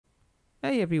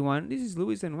Hey everyone, this is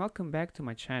Luis and welcome back to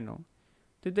my channel.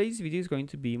 Today's video is going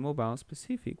to be mobile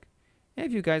specific.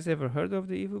 Have you guys ever heard of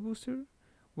the Evo Booster?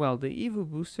 Well, the Evo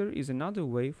Booster is another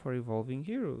way for evolving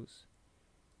heroes.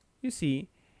 You see,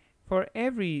 for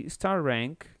every star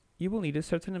rank, you will need a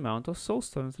certain amount of soul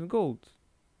stones and gold.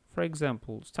 For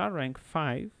example, star rank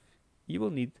 5, you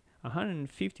will need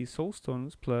 150 soul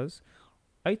stones plus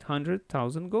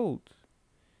 800,000 gold.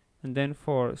 And then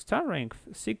for star rank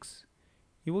 6,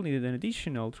 you will need an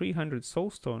additional 300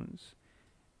 soul stones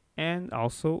and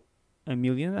also 1.5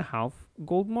 million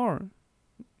gold more.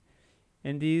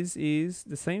 And this is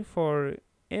the same for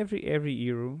every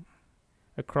hero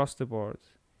across the board.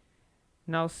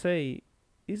 Now say,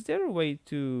 is there a way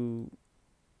to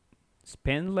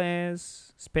spend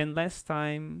less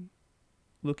time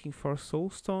looking for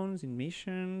soul stones in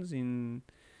missions, in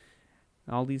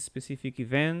all these specific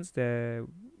events that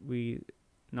we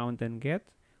now and then get?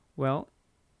 Well,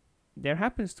 there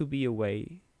happens to be a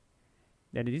way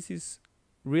that this is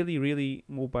really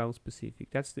mobile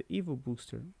specific. That's the Evo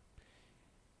Booster.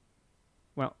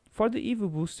 Well, for the Evo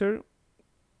Booster,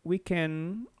 we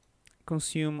can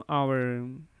consume our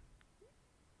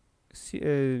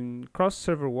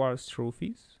cross-server wars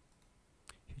trophies.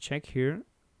 If you check here,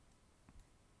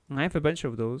 I have a bunch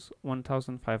of those,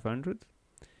 1,500.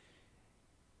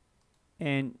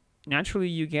 And naturally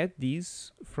you get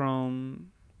these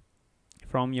from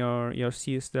your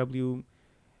CSW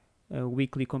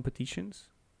weekly competitions,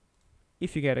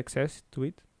 if you get access to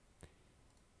it.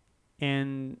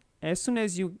 And as soon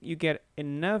as you get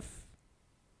enough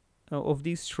of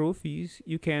these trophies,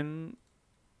 you can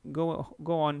go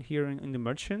on here in the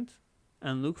merchant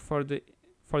and look for the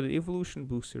evolution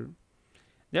booster.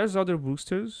 There's other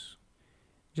boosters,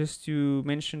 just to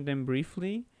mention them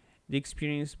briefly. The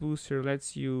experience booster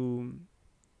lets you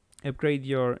upgrade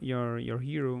your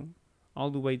hero all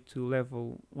the way to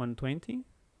level 120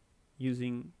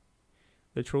 using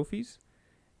the trophies,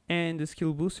 and the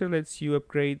skill booster lets you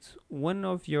upgrade one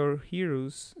of your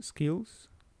hero's skills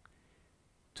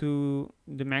to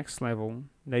the max level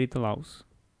that it allows,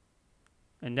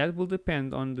 and that will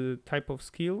depend on the type of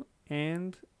skill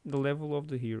and the level of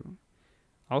the hero,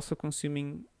 also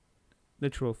consuming the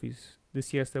trophies, the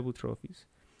CSW trophies,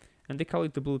 and they call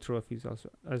it the blue trophies also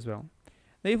as well.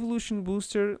 The evolution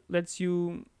booster lets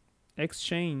you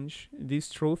exchange these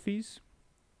trophies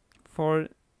for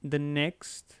the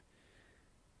next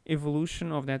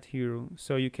evolution of that hero.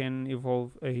 So you can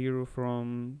evolve a hero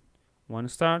from 1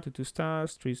 star to 2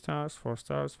 stars, 3 stars, 4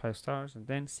 stars, 5 stars, and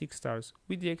then 6 stars,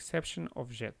 with the exception of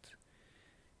Jet.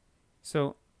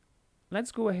 So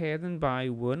let's go ahead and buy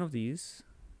one of these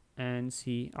and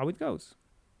see how it goes.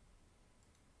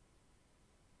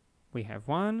 We have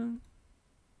one.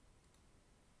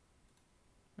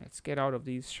 Let's get out of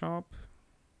this shop.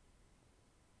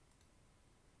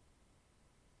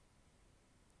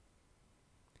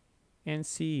 And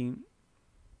see.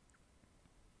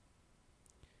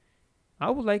 I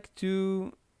would like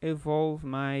to evolve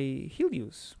my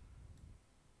Helios.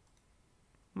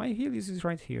 My Helios is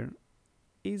right here.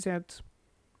 Is at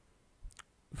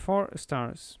 4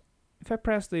 stars. If I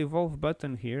press the evolve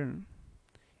button here,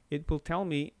 it will tell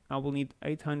me I will need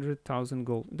 800,000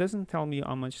 gold. It doesn't tell me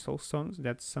how much soul stones.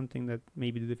 That's something that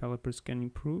maybe the developers can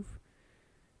improve.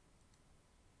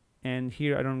 And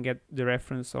here I don't get the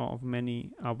reference of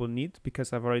many I will need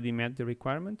because I've already met the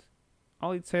requirement.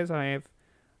 All it says, I have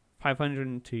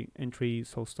 503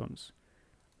 soul stones.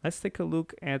 Let's take a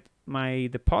look at my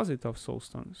deposit of soul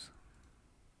stones.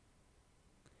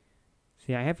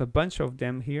 See, I have a bunch of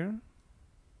them here.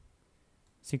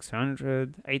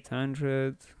 600,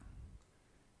 800,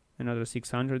 another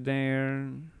 600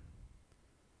 there,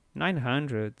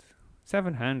 900,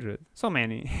 700, so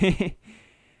many.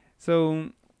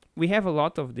 So we have a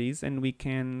lot of these, and we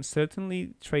can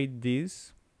certainly trade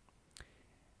these.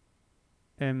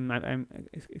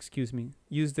 Excuse me.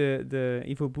 Use the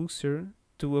Evo Booster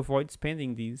to avoid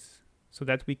spending these, so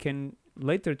that we can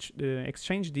later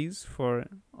exchange these for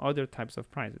other types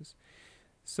of prizes.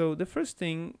 So the first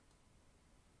thing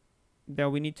that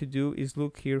we need to do is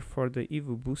look here for the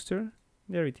Evo Booster.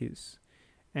 There it is,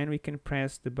 and we can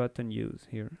press the button use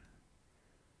here.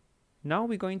 Now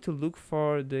we're going to look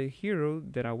for the hero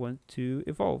that I want to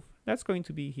evolve. That's going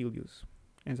to be Helios,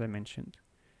 as I mentioned.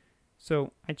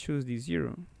 So I choose the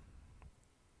 0.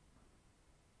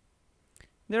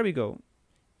 There we go.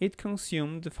 It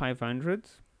consumed the 500,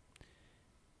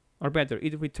 or better,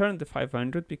 it returned the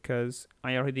 500 because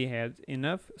I already had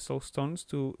enough soul stones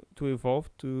to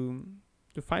evolve to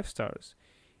 5 stars.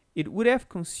 It would have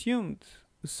consumed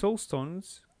soul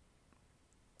stones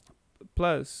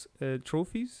plus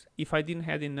trophies if I didn't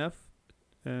have enough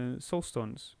soul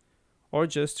stones, or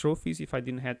just trophies if I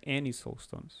didn't have any soul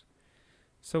stones.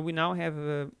 So we now have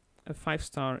a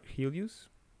 5-star Helios,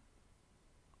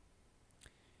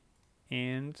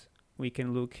 and we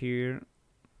can look here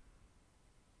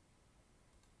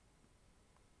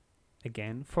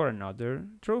again for another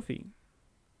trophy,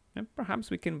 and perhaps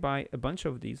we can buy a bunch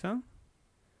of these, huh?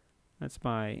 Let's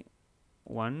buy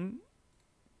 1,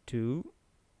 2,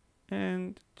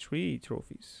 and 3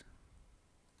 trophies.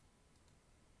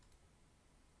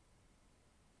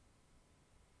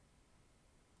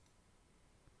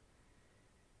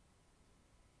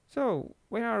 So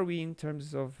where are we in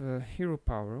terms of hero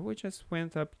power? We just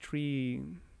went up three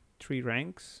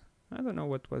ranks. I don't know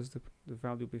what was the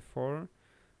value before.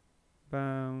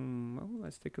 Well,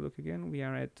 let's take a look again. We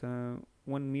are at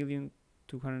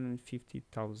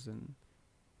 1,250,000.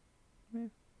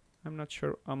 I'm not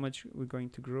sure how much we're going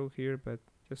to grow here, but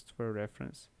just for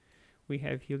reference. We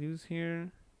have Helios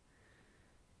here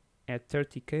at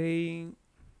 30k.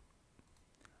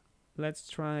 Let's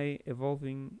try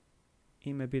evolving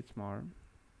him a bit more.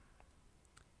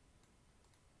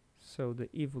 So the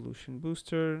evolution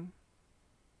booster,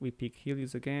 we pick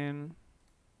Helios again.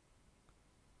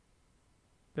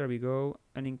 There we go,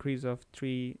 an increase of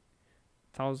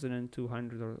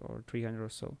 3,200 or 300 or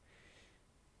so.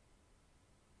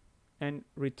 And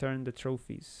return the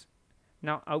trophies.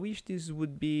 Now I wish this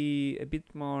would be a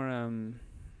bit more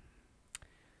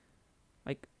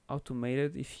like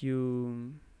automated. If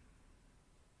you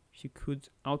could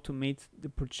automate the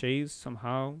purchase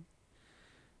somehow,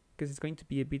 because it's going to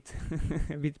be a bit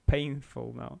a bit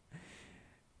painful now,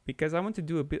 because I want to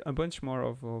do a bunch more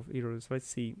of heroes. Let's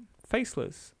see,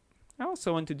 Faceless. I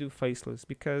also want to do Faceless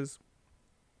because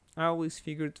I always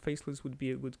figured Faceless would be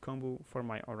a good combo for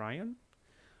my Orion,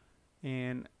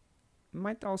 and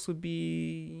might also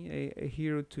be a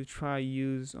hero to try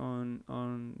use on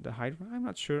the Hydra. I'm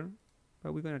not sure,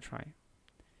 but we're gonna try.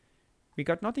 We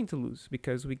got nothing to lose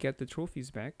because we get the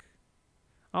trophies back.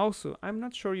 Also, I'm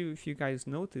not sure if you guys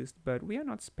noticed, but we are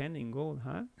not spending gold,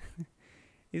 huh?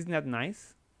 Isn't that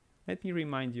nice? Let me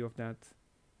remind you of that.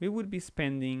 We would be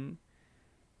spending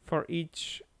for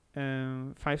each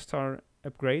 5-star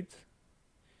upgrade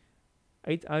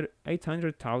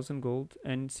 800,000 gold,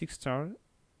 and 6-star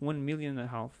 1.5 million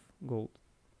gold.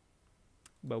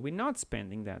 But we're not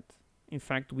spending that. In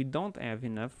fact, we don't have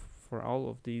enough for all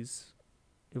of these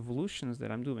evolutions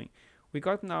that I'm doing. We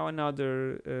got now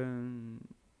another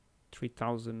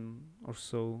 3,000 or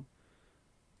so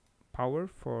power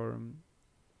for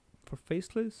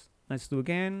Faceless. Let's do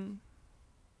again,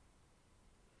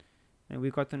 and we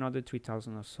got another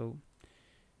 3,000 or so.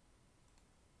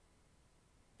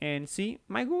 And see,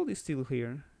 my gold is still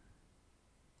here.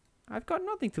 I've got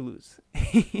nothing to lose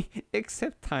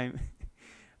except time.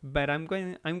 But I'm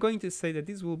going to say that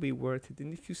this will be worth it,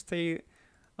 and if you stay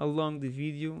along the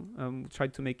video, try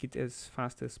to make it as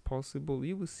fast as possible,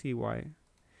 you will see why.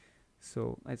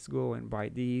 So let's go and buy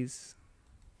these.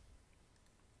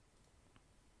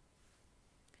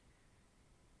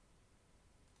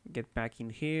 Get back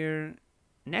in here.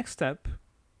 Next up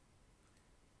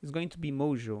is going to be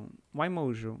Mojo. Why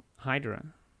Mojo?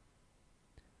 Hydra.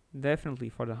 Definitely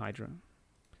for the Hydra.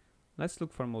 Let's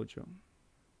look for Mojo.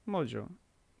 Mojo.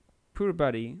 Pure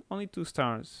body. Only 2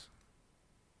 stars.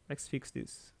 Let's fix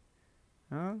this.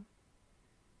 Huh?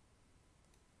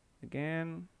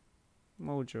 Again.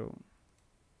 Mojo.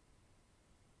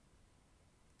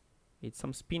 Eat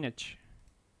some spinach.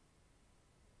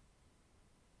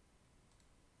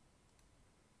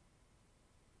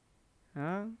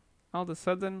 Huh? All of a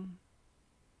sudden,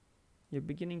 you're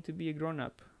beginning to be a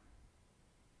grown-up.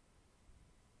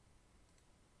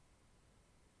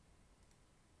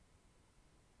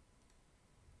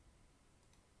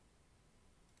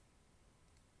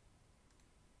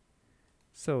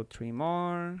 So 3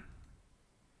 more.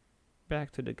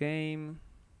 Back to the game.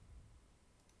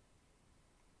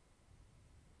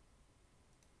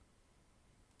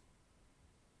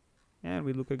 And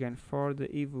we look again for the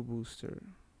Evo booster.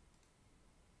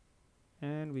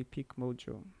 And we pick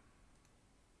Mojo.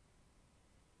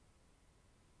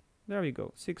 There we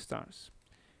go, 6 stars.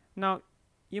 Now,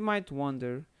 you might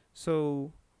wonder,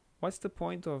 so what's the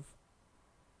point of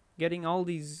getting all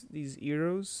these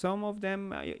heroes? Some of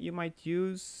them you might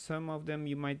use, some of them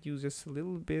you might use just a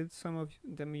little bit, some of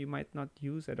them you might not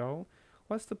use at all.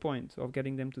 What's the point of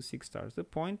getting them to 6 stars? The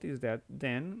point is that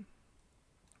then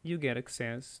you get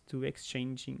access to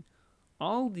exchanging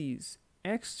all these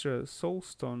extra soul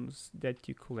stones that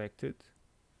you collected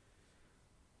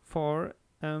for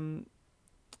the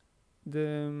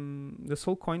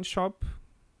soul coin shop,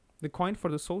 the coin for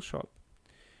the soul shop,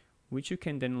 which you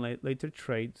can then later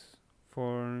trade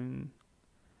for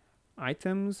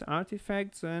items,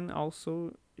 artifacts, and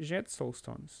also jet soul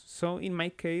stones. So in my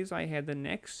case, I had an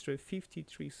extra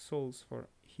 53 souls for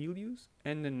Helios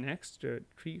and an extra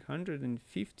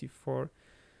 354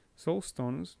 soul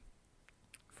stones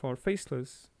for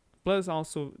Faceless, plus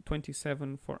also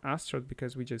 27 for Asteroid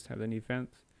because we just had an event,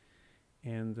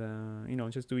 and you know,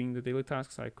 just doing the daily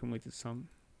tasks, I accumulated some.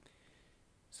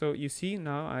 So you see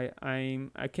now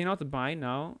I cannot buy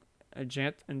now a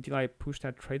jet until I push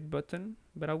that trade button,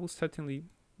 but I will certainly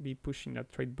be pushing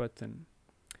that trade button.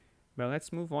 Well,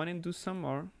 let's move on and do some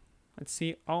more. Let's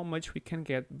see how much we can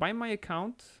get. By my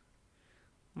account,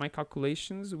 my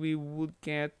calculations, we would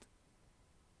get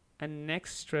an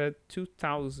extra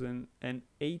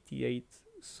 2088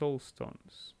 soul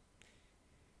stones.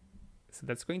 So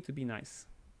that's going to be nice.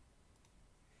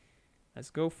 Let's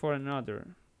go for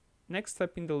another. Next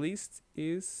up in the list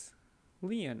is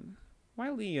Lian. Why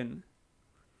Lian?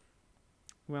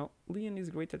 Well, Lian is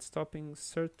great at stopping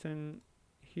certain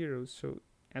heroes, so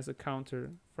as a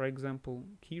counter, for example,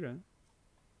 Kira.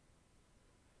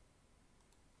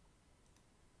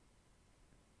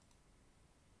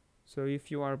 So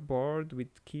if you are bored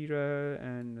with Kira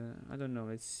and I don't know,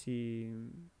 let's see,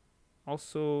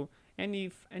 also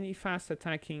any fast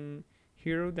attacking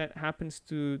hero that happens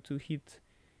to hit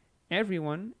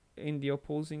everyone in the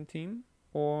opposing team,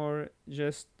 or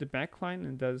just the backline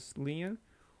and does Lian,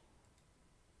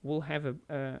 will have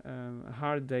a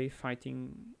hard day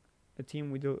fighting a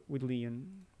team with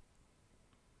Lian.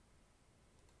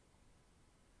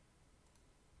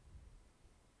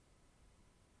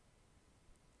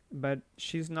 But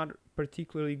she's not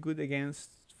particularly good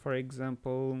against, for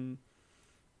example,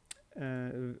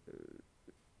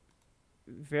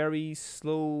 very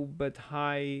slow but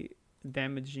high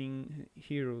damaging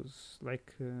heroes,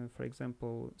 like for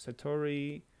example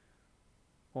Satori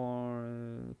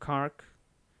or Kark.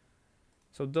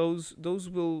 So those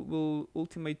will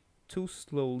ultimate too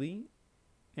slowly,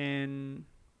 and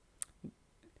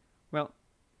well,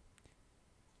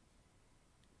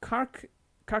 Kark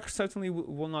certainly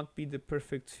will not be the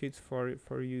perfect fit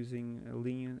for using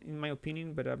Lian, in my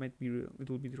opinion, but I might be a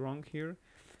little bit wrong here.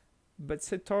 But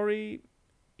Satori,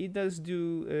 it does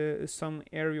do some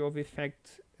area of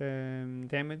effect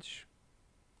damage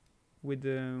with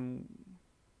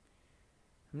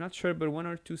I'm not sure, but one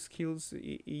or two skills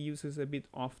he uses a bit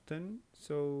often,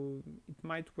 so it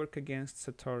might work against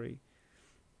Satori.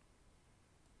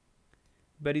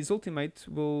 But his ultimate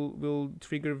will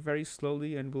trigger very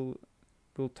slowly and will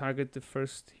target the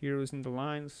first heroes in the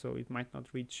line, so it might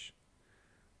not reach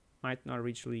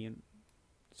Lian.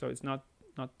 So it's not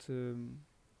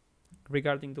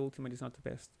regarding the ultimate, is not the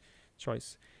best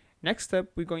choice. Next up,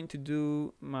 we're going to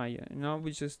do Maya. Now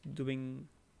we're just doing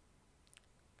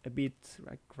a bit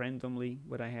like randomly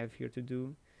what I have here to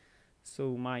do.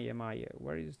 So Maya,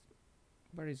 where is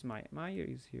Maya? Maya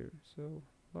is here. So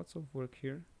lots of work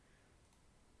here.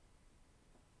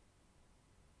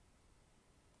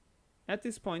 At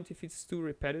this point, if it's too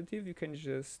repetitive, you can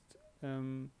just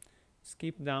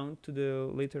skip down to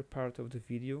the later part of the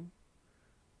video,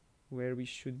 where we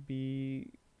should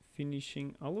be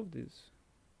finishing all of this.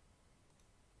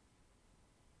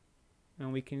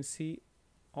 And we can see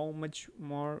how much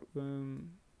more,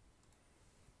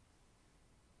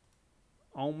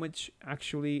 how much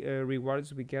actually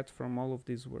rewards we get from all of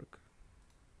this work.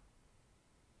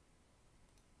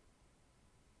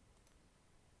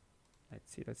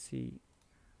 Let's see.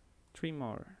 3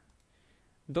 more.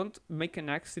 Don't make an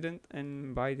accident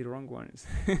and buy the wrong ones.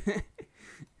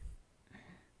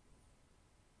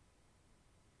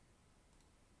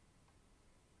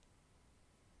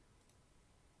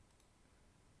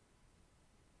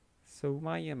 So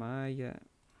Maya.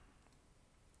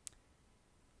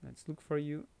 Let's look for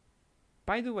you.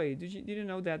 By the way, did you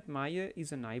know that Maya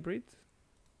is an hybrid?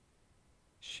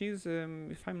 She's,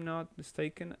 if I'm not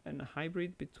mistaken, a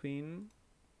hybrid between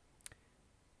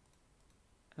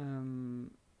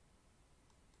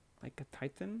like a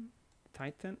Titan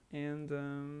and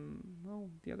well,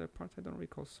 the other part I don't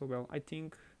recall so well. I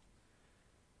think,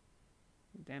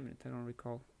 damn it, I don't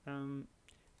recall.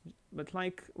 But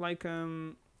like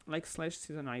Slash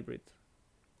is an hybrid.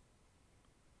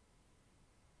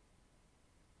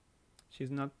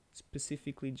 She's not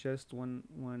specifically just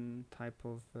one type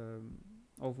of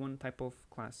one type of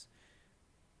class,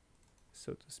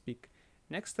 so to speak.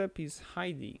 Next up is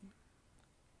Heidi.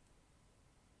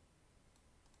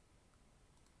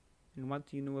 And what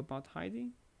do you know about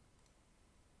Heidi?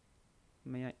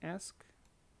 May I ask?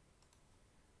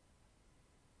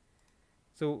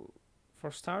 So,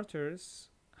 for starters,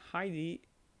 Heidi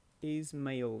is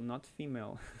male, not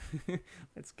female.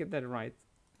 Let's get that right.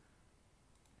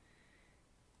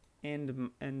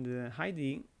 And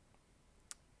Heidi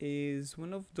is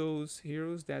one of those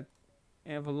heroes that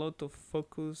have a lot of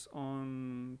focus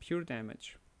on pure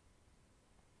damage.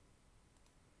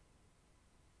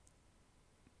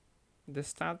 The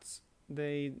stats,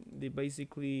 they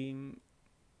basically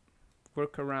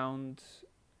work around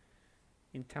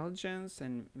intelligence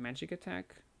and magic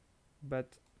attack,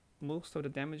 but most of the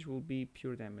damage will be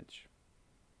pure damage.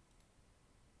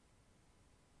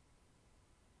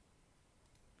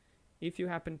 If you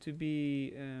happen to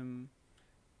be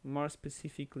more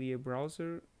specifically a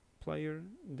browser player,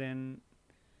 then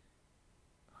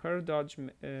her dodge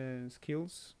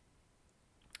skills,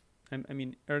 I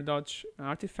mean her dodge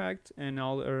artifact and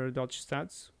all her dodge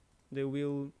stats, they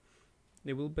will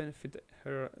benefit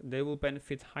her. They will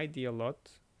benefit Heidi a lot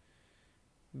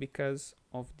because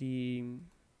of the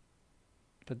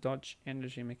dodge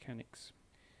energy mechanics.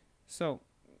 So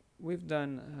we've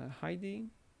done Heidi,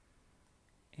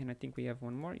 and I think we have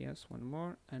one more. Yes, one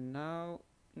more. And now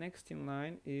next in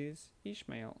line is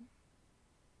Ishmael.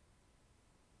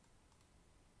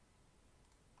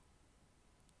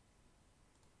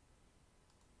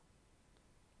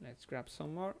 Let's grab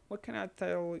some more. What can I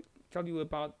tell you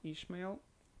about Ishmael?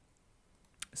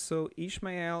 So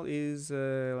Ishmael is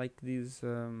like this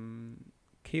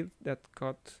kid that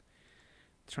got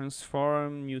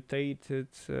transformed, mutated,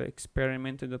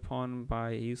 experimented upon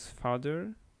by his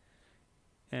father,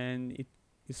 and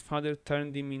his father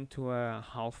turned him into a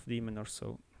half demon or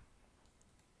so.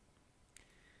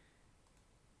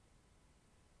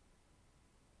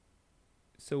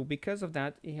 So because of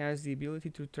that, he has the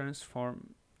ability to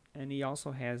transform, and he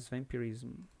also has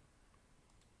vampirism.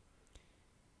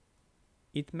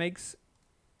 It makes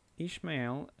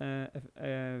Ishmael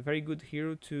a very good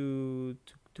hero to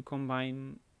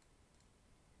combine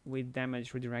with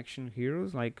damage redirection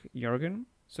heroes like Jorgen,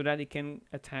 so that he can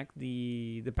attack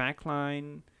the back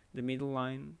line, the middle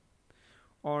line,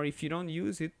 or if you don't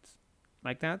use it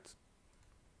like that,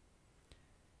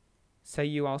 say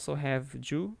you also have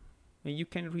Ju, and you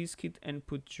can risk it and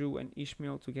put Ju and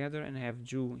Ishmael together and have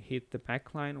Ju hit the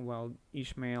back line while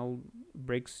Ishmael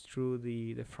breaks through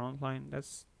the front line.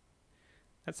 That's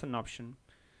an option.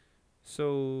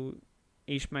 So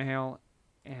Ishmael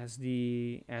has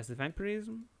the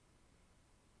vampirism,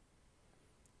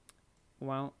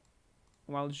 while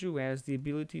Ju has the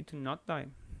ability to not die.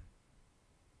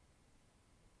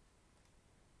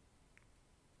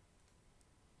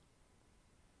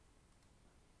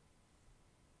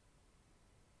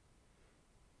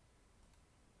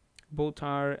 Both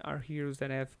are heroes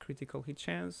that have critical hit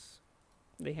chance.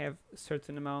 They have a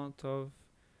certain amount of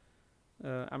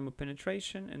armor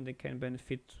penetration, and they can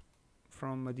benefit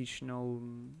from additional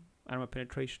armor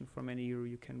penetration from any hero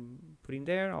you can put in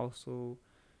there. Also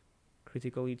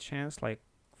critical hit chance, like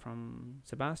from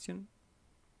Sebastian.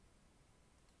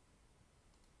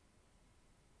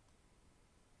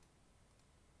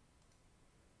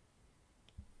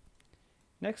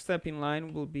 Next up in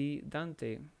line will be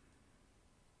Dante.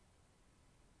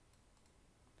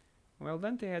 Well,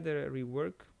 Dante had a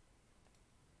rework,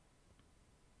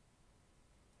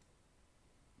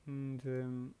 and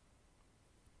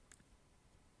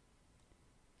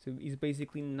so it's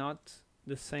basically not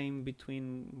the same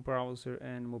between browser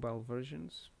and mobile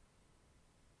versions,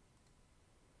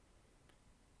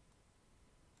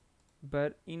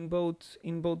 but in both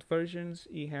versions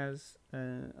he has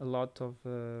a lot of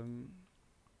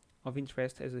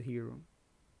interest as a hero.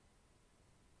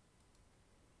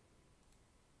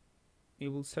 He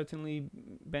will certainly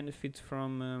benefit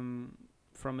from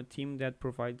a team that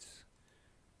provides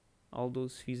all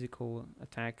those physical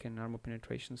attack and armor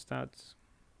penetration stats.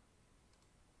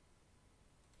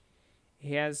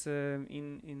 He has I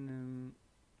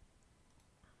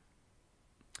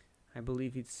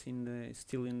believe it's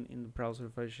still in the browser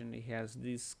version. He has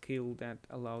this skill that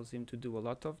allows him to do a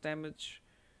lot of damage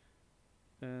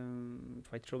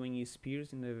by throwing his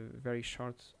spears in a very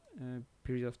short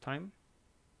period of time.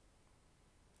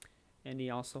 And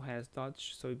he also has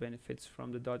dodge, so he benefits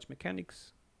from the dodge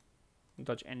mechanics,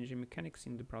 dodge energy mechanics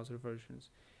in the browser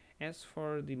versions. As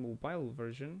for the mobile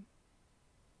version,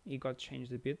 it got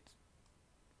changed a bit.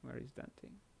 Where is Dante?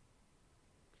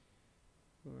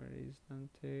 Where is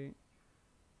Dante?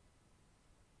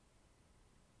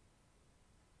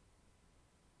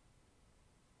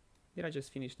 Did I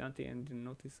just finish Dante and didn't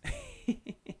notice?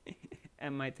 I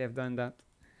might have done that.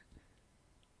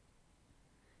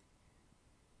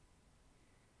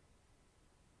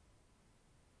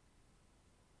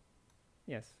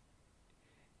 Yes.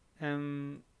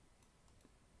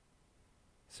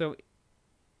 So it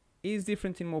is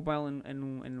different in mobile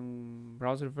and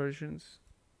browser versions,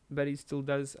 but it still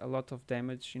does a lot of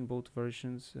damage in both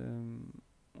versions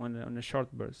on a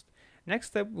short burst. Next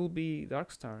step will be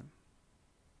Darkstar.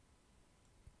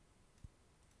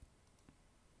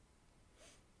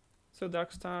 So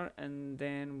Darkstar, and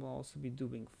then we'll also be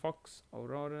doing Fox,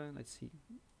 Aurora. Let's see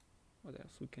what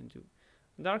else we can do.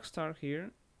 Darkstar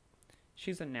here,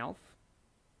 she's an elf.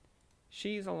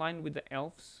 She is aligned with the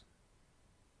elves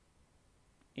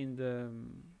in the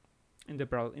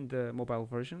mobile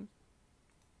version,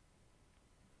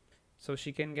 so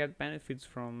she can get benefits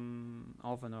from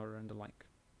Alvanor and the like.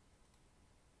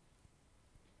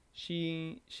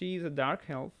 She is a dark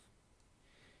elf,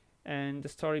 and the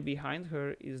story behind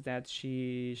her is that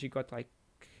she got, like,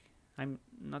 I'm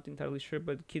not entirely sure,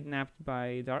 but kidnapped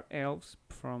by dark elves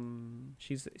from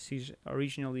she's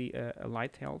originally a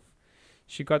light elf.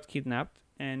 She got kidnapped,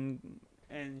 and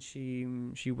she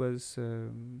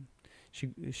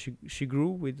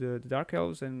grew with the dark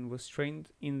elves and was trained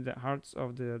in the hearts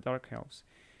of the dark elves,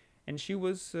 and she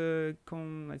was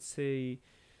let's say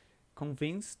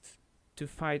convinced to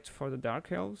fight for the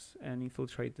dark elves and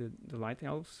infiltrate the light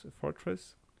elves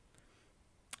fortress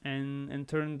and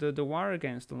turn the war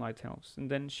against the light elves. And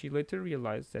then she later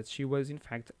realized that she was in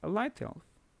fact a light elf,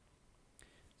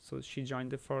 so she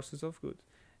joined the forces of good.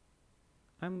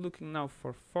 I'm looking now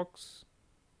for Fox.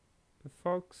 The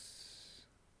Fox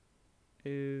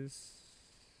is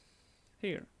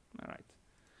here. Alright.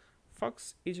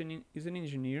 Fox is an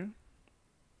engineer,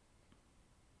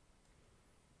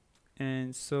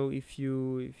 and so if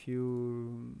you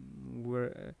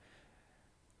were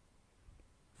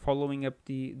following up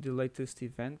the latest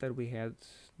event that we had,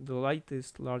 the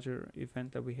latest larger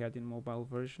event that we had in mobile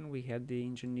version, we had the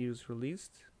engineers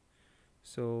released.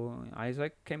 So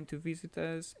Isaac came to visit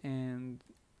us, and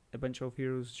a bunch of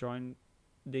heroes joined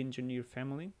the engineer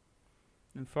family,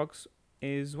 and Fox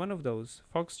is one of those.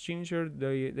 Fox, Ginger,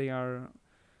 they are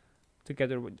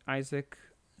together with Isaac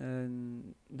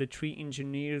and the 3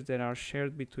 engineers that are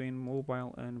shared between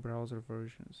mobile and browser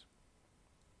versions.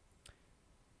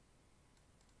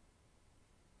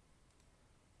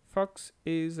 Fox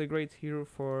is a great hero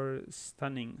for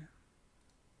stunning.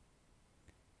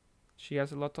 She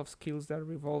has a lot of skills that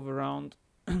revolve around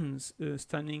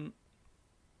stunning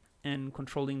and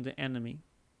controlling the enemy.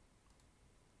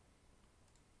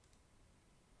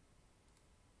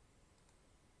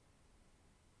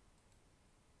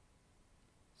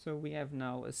 So we have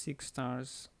now a 6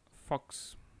 stars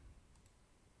Fox.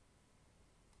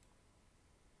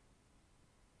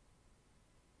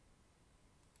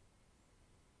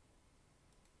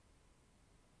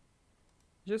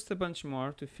 Just a bunch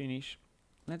more to finish.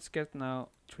 Let's get now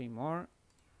 3 more.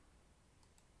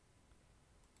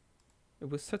 It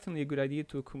was certainly a good idea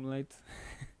to accumulate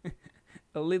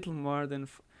a little more than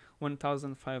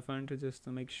 1,500 just to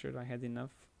make sure I had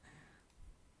enough.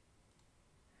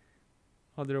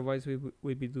 Otherwise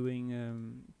we'd be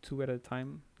doing 2 at a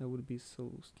time. That would be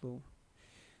so slow.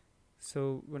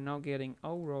 So we're now getting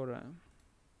Aurora.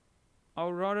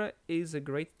 Aurora is a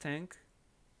great tank.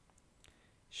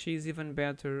 She's even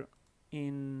better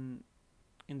in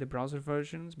the browser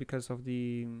versions because of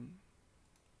the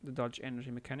dodge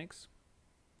energy mechanics.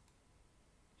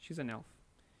 She's an elf.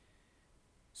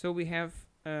 So we have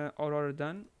Aurora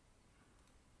done.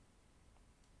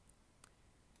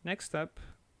 Next up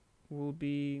will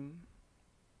be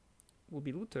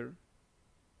Luther.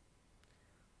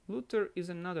 Luther is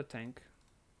another tank,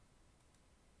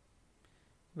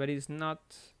 but is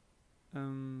not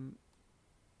the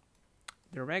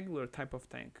regular type of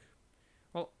tank.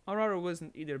 Well, Aurora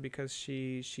wasn't either, because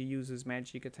she uses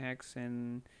magic attacks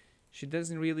and she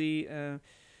doesn't really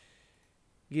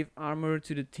give armor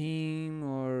to the team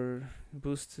or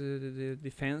boost the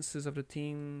defenses of the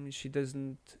team. She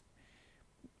doesn't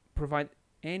provide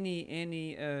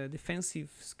any defensive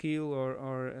skill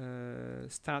or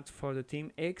stat for the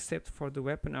team, except for the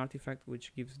weapon artifact,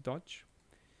 which gives dodge.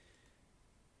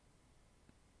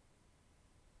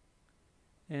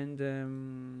 And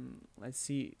let's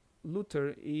see,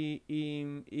 Luther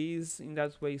is in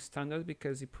that way standard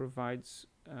because he provides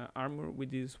armor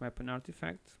with his weapon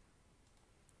artifact.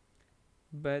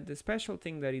 But the special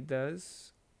thing that he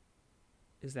does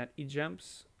is that he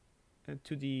jumps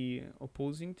to the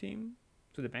opposing team,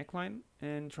 to the backline,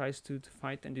 and tries to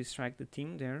fight and distract the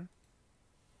team there,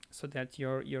 so that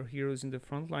your heroes in the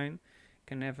front line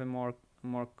can have a more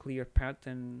clear path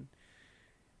and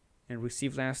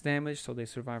receive less damage, so they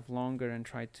survive longer and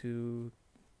try to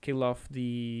kill off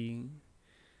the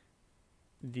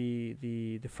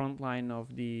front line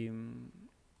of the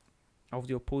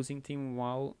opposing team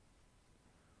while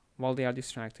while they are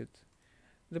distracted.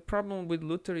 The problem with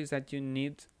Luther is that you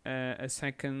need a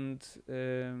second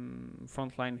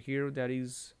frontline hero that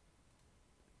is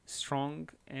strong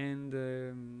and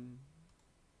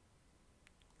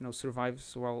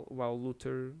survives while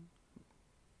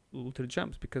Luther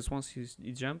jumps, because once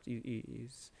he jumped,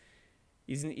 he's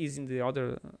in the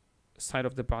other side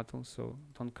of the battle, so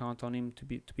don't count on him to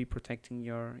be protecting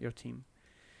your team.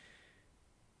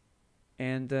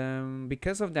 And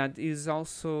because of that, is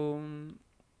also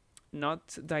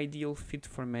not the ideal fit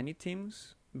for many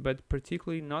teams, but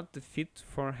particularly not the fit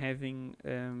for having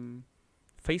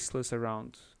Faceless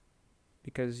around,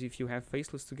 because if you have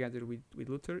Faceless together with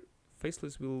Luther,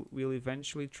 Faceless will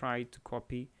eventually try to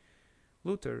copy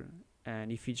Luther,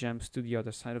 and if he jumps to the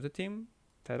other side of the team,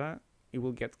 tada, he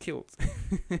will get killed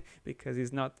because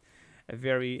he's not a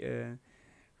very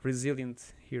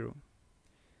resilient hero.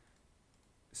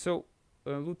 So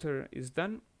Luther is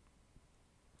done.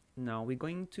 Now we're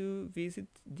going to visit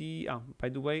the... by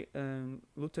the way,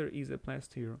 Luther is a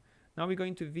blessed hero. Now we're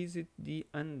going to visit the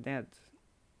undead.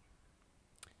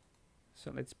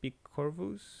 So let's pick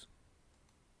Corvus.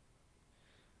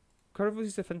 Corvus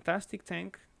is a fantastic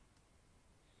tank.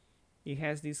 He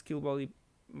has this skill body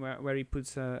where he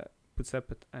puts up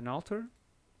an altar,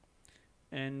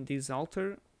 and this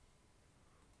altar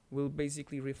will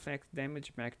basically reflect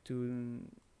damage back to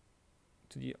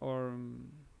the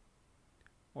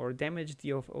or damage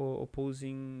the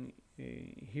opposing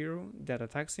hero that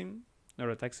attacks him or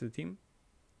attacks the team,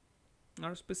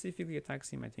 or specifically attacks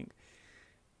him. I think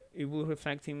it will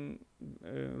reflect him,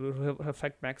 will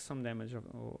reflect back some damage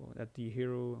that the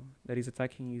hero that is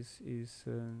attacking is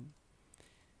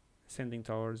sending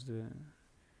towards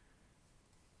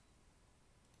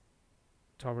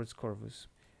Corvus.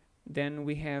 Then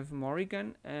we have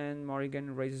Morrigan, and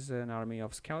Morrigan raises an army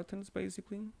of skeletons,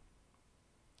 basically.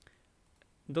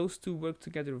 Those two work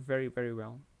together very, very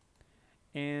well.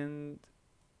 And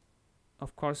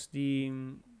of course the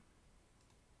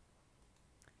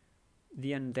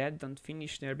undead don't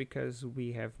finish there, because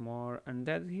we have more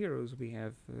undead heroes. We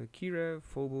have Kira,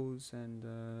 Phobos, and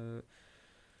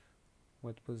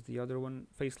what was the other one?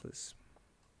 Faceless.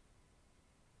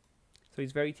 So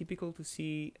it's very typical to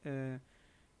see,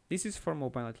 this is for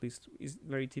mobile at least, it's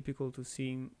very typical to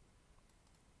see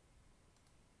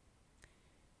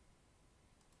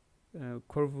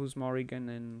Corvus, Morrigan,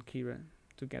 and Kira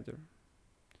together.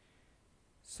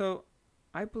 So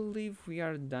I believe we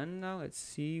are done now. Let's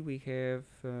see, we have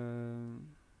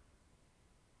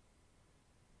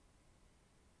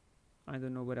I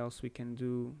don't know what else we can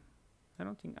do. I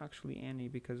don't think actually any,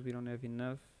 because we don't have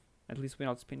enough. At least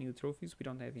without spending the trophies, we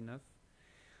don't have enough.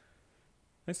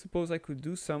 I suppose I could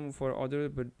do some for other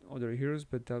heroes,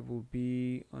 but that will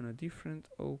be on a different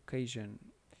occasion.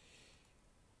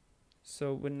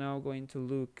 So we're now going to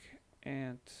look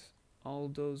at all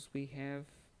those we have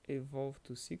evolved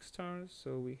to 6 stars.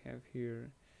 So we have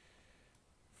here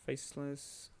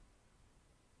Faceless,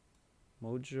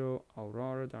 Mojo,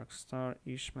 Aurora, Darkstar,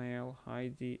 Ishmael,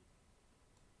 Heidi,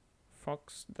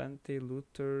 Fox, Dante,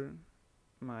 Luther,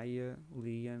 Maya,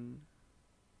 Lian,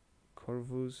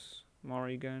 Corvus,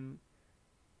 Morrigan.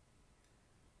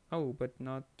 Oh, but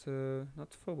not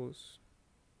Phobos.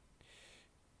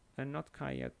 And not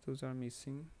Kai yet, those are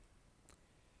missing.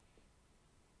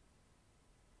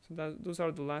 So those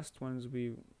are the last ones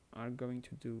we are going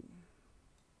to do.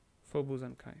 Phobos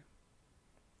and Kai.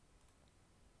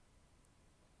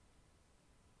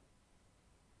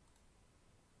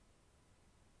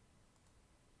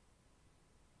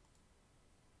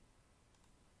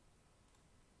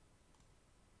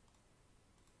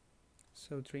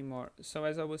 So 3 more. So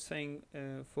as I was saying,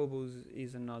 Phobos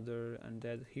is another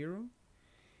undead hero.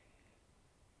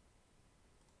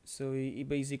 So he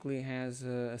basically has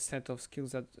a set of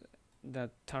skills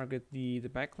that target the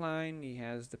backline. He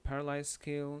has the paralyze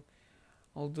skill,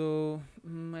 although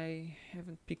I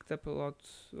haven't picked up a lot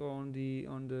on the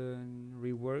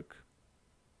rework.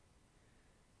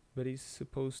 But he's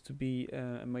supposed to be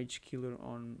a mage killer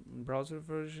on browser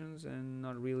versions and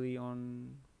not really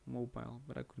on mobile,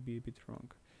 but I could be a bit wrong.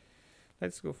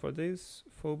 Let's go for this,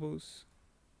 Phobos.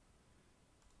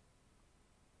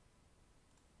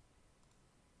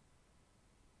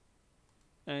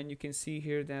 And you can see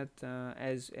here that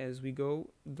as we go,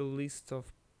 the list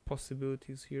of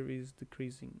possibilities here is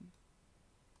decreasing.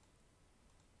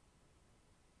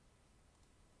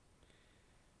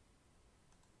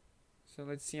 So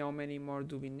let's see how many more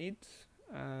do we need.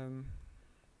 So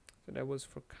that was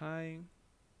for Kai.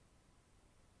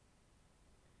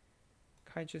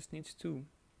 Kai just needs 2.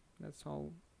 That's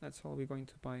all we're going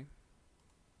to buy.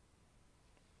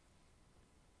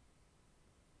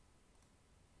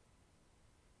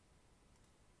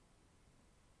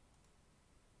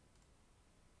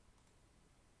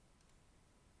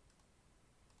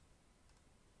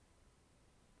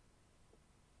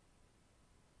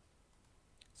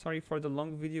 Sorry for the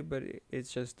long video, but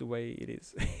it's just the way it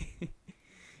is.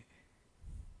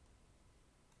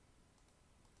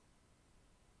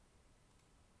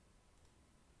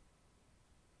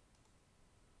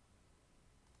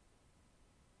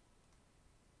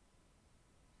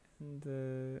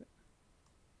 And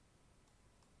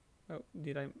oh,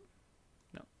 did I?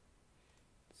 No.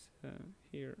 It's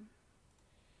here.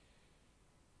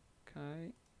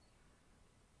 Okay.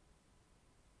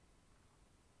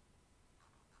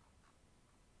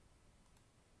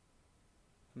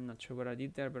 I'm not sure what I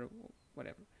did there, but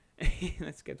whatever.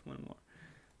 Let's get one more.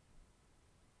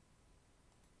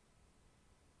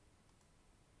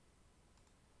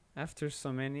 After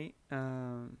so many,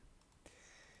 yeah,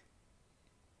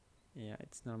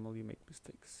 it's normal you make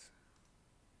mistakes.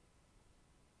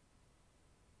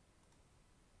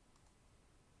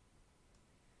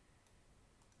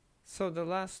 So the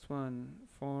last one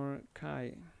for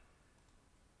Kai.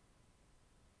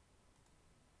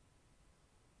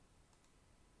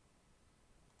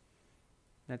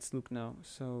 Let's look now.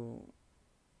 So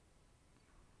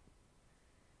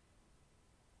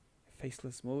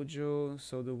Faceless Mojo,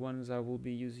 so the ones I will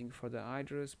be using for the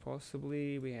Hydras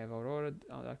possibly. We have Aurora,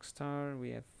 Darkstar,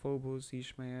 we have Phobos,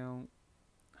 Ishmael,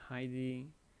 Heidi,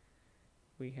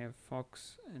 we have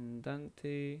Fox and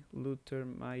Dante, Luther,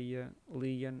 Maya,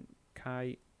 Lian,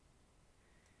 Kai,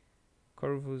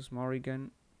 Corvus,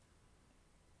 Morrigan.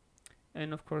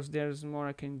 And of course there's more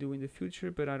I can do in the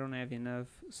future, but I don't have enough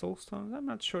soul stones. I'm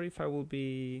not sure if I will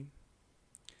be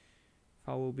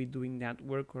doing that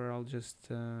work, or I'll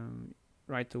just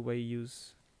right away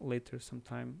use later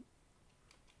sometime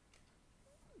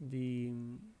the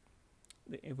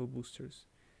Evo boosters.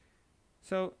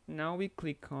 So now we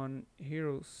click on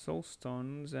Hero Soul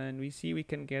Stones and we see we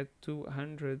can get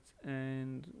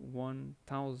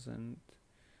 201,000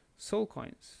 soul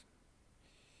coins.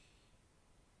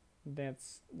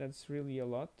 That's really a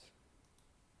lot,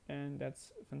 and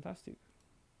that's fantastic.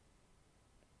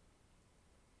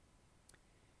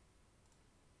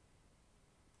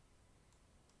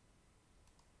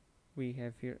 We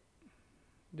have here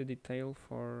the detail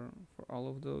for all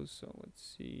of those, so let's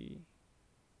see.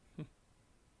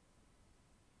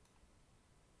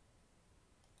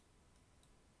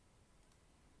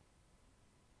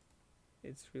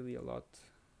 It's really a lot.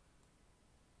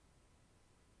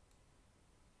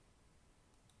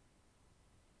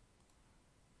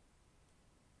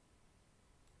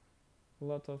 A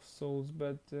lot of souls,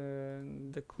 but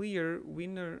the clear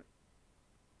winner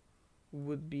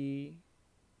would be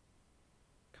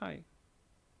Kai,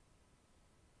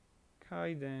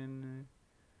 then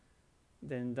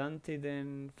Dante,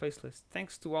 then Faceless.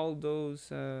 Thanks to all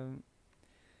those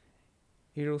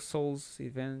Hero Souls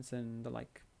events and the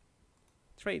like.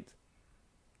 Trade.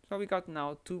 So we got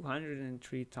now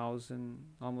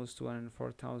 203,000, almost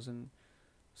 204,000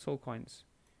 soul coins.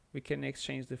 We can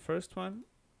exchange the first one.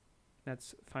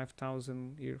 That's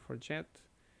 5,000 here for Jet,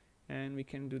 and we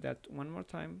can do that one more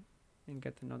time and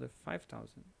get another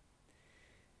 5,000.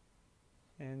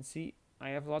 And see, I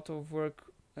have a lot of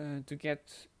work to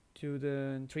get to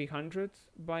the 300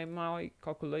 by my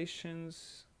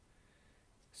calculations.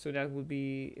 So that would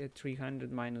be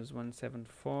 300 minus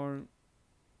 174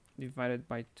 divided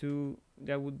by 2.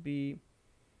 That would be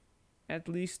at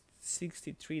least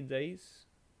 63 days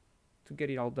to get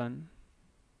it all done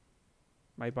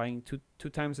by buying two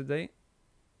times a day,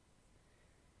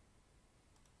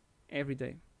 every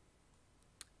day.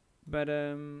 But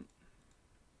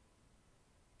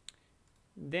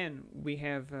then we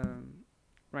have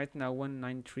right now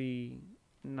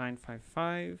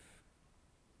 193,955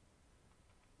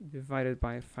 divided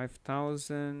by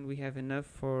 5,000. We have enough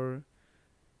for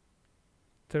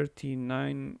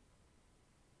 39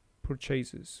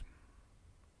 purchases.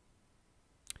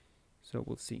 So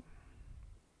we'll see.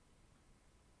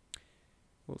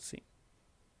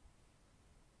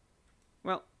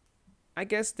 Well, I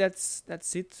guess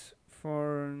that's it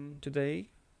for today.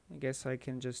 I guess I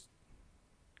can just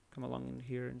come along in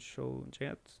here and show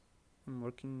Jet. I'm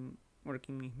working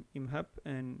him up,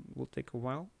 and will take a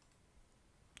while,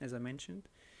 as I mentioned.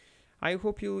 I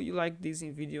hope you liked this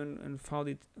video and found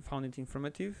it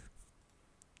informative.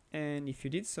 And if you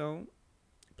did so,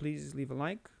 please leave a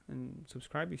like and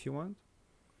subscribe if you want,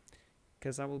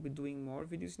 because I will be doing more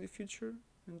videos in the future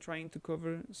and trying to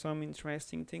cover some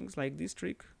interesting things like this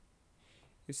trick.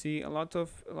 You see, a lot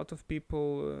of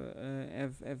people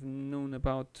have known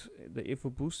about the Evo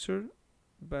booster,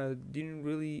 but didn't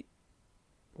really,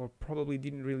 or probably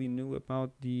didn't really know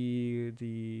about that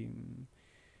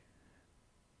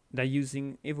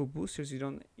using Evo boosters you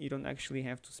don't actually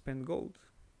have to spend gold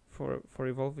for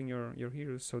evolving your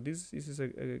heroes. So this is a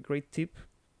great tip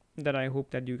that I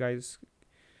hope that you guys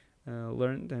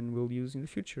learned and will use in the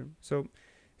future. So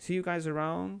see you guys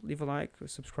around. Leave a like,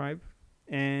 subscribe,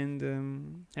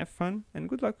 and have fun and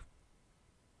good luck.